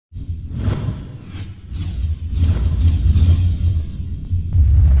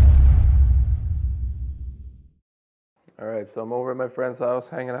Alright, so I'm over at my friend's house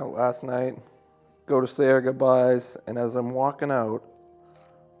hanging out last night. Go to say our goodbyes, and as I'm walking out,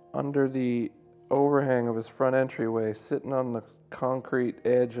 under the overhang of his front entryway, sitting on the concrete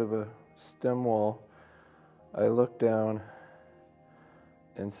edge of a stem wall, I look down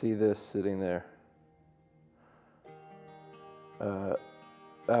and see this sitting there.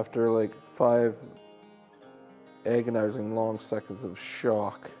 After like 5 agonizing long seconds of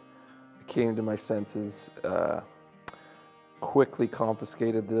shock, I came to my senses, quickly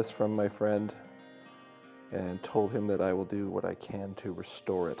confiscated this from my friend and told him that I will do what I can to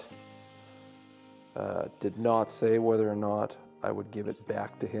restore it. Did not say whether or not I would give it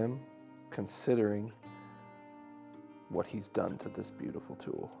back to him, considering what he's done to this beautiful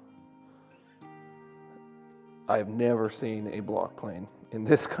tool. I have never seen a block plane in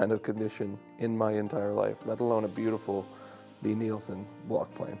this kind of condition in my entire life, let alone a beautiful Lee Nielsen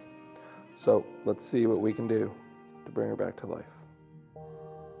block plane. So let's see what we can do to bring her back to life.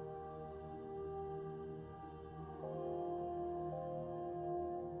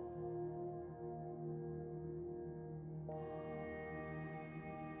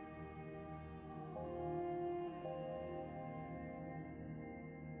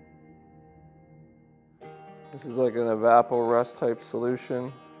 This is like an evapor-rust type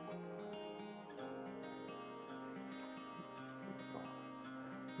solution.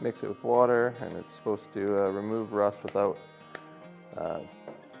 Mix it with water, and it's supposed to remove rust without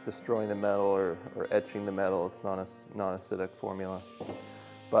destroying the metal or etching the metal. It's non-acidic formula.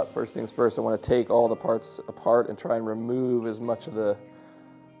 But first things first, I want to take all the parts apart and try and remove as much of the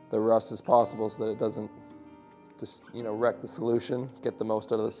rust as possible so that it doesn't just, wreck the solution. Get the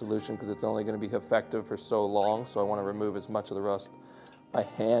most out of the solution because it's only going to be effective for so long. So I want to remove as much of the rust by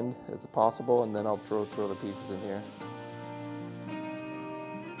hand as possible, and then I'll throw the pieces in here.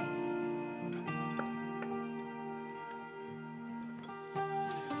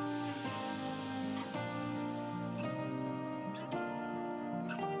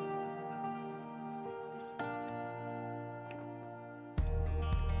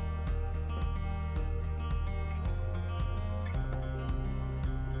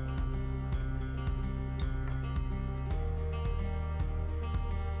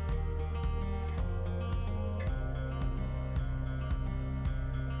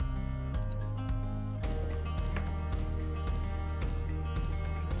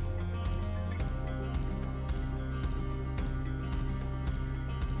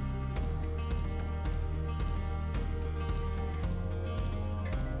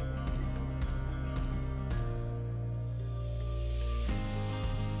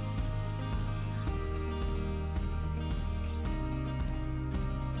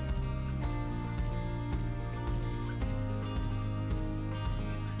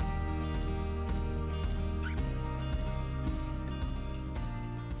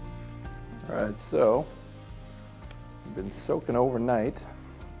 All right, so I've been soaking overnight.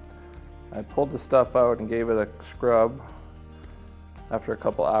 I pulled the stuff out and gave it a scrub after a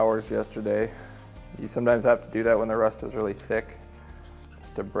couple hours yesterday. You sometimes have to do that when the rust is really thick,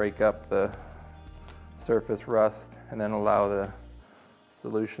 just to break up the surface rust and then allow the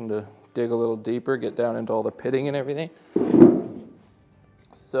solution to dig a little deeper, get down into all the pitting and everything.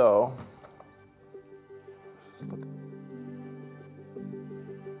 So, just look.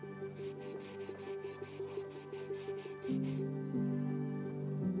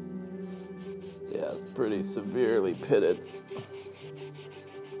 Yeah, it's pretty severely pitted.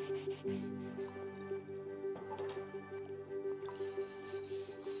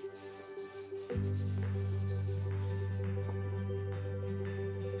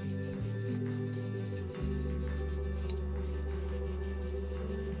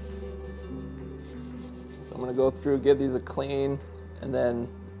 So I'm gonna go through, give these a clean, and then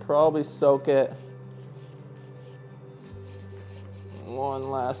probably soak it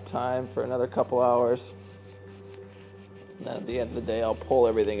one last time for another couple hours. And then at the end of the day, I'll pull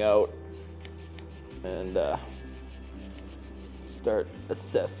everything out and start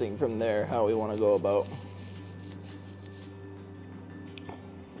assessing from there how we want to go about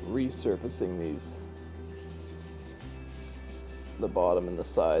resurfacing the bottom and the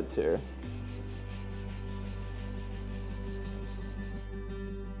sides here.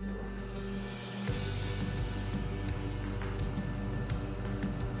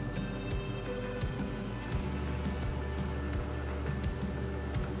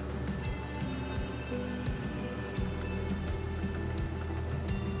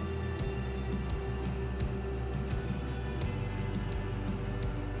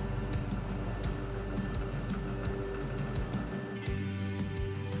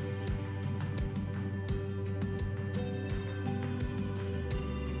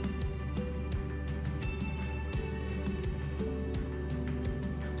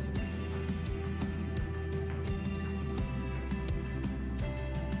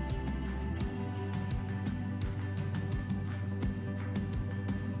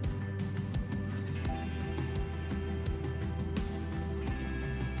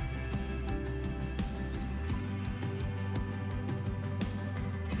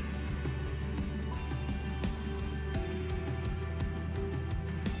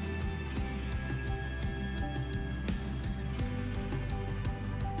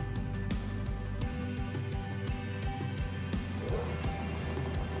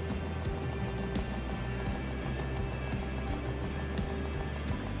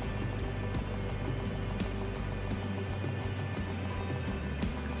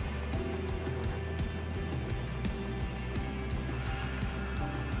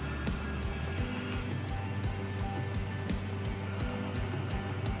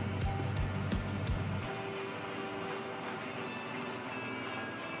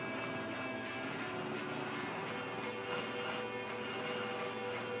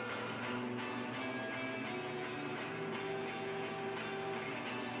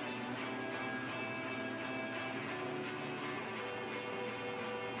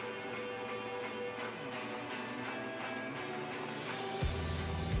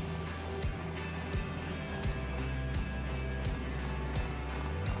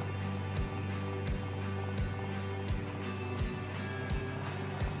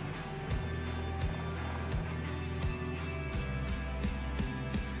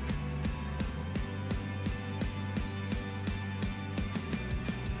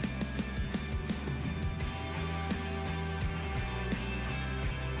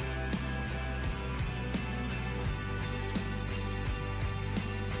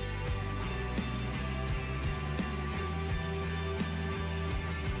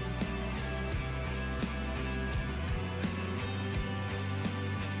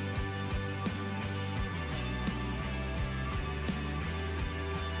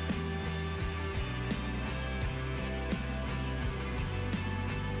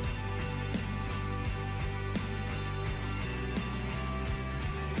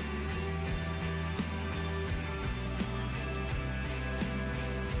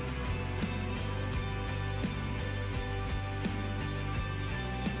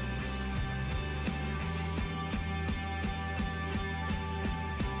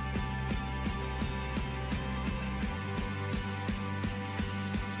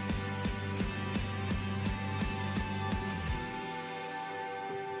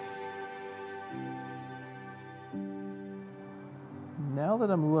 now that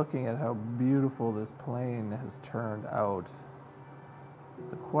I'm looking at how beautiful this plane has turned out,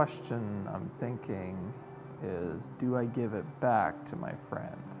 the question I'm thinking is, do I give it back to my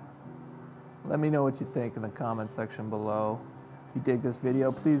friend? Let me know what you think in the comment section below. If you dig this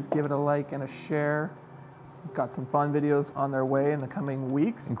video, please give it a like and a share. We've got some fun videos on their way in the coming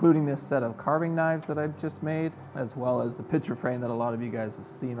weeks, including this set of carving knives that I've just made, as well as the picture frame that a lot of you guys have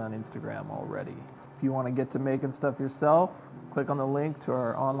seen on Instagram already. If you want to get to making stuff yourself, click on the link to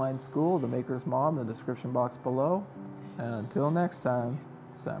our online school, The Maker's Mom, in the description box below. And until next time,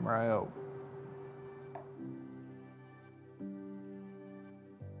 Samurai out.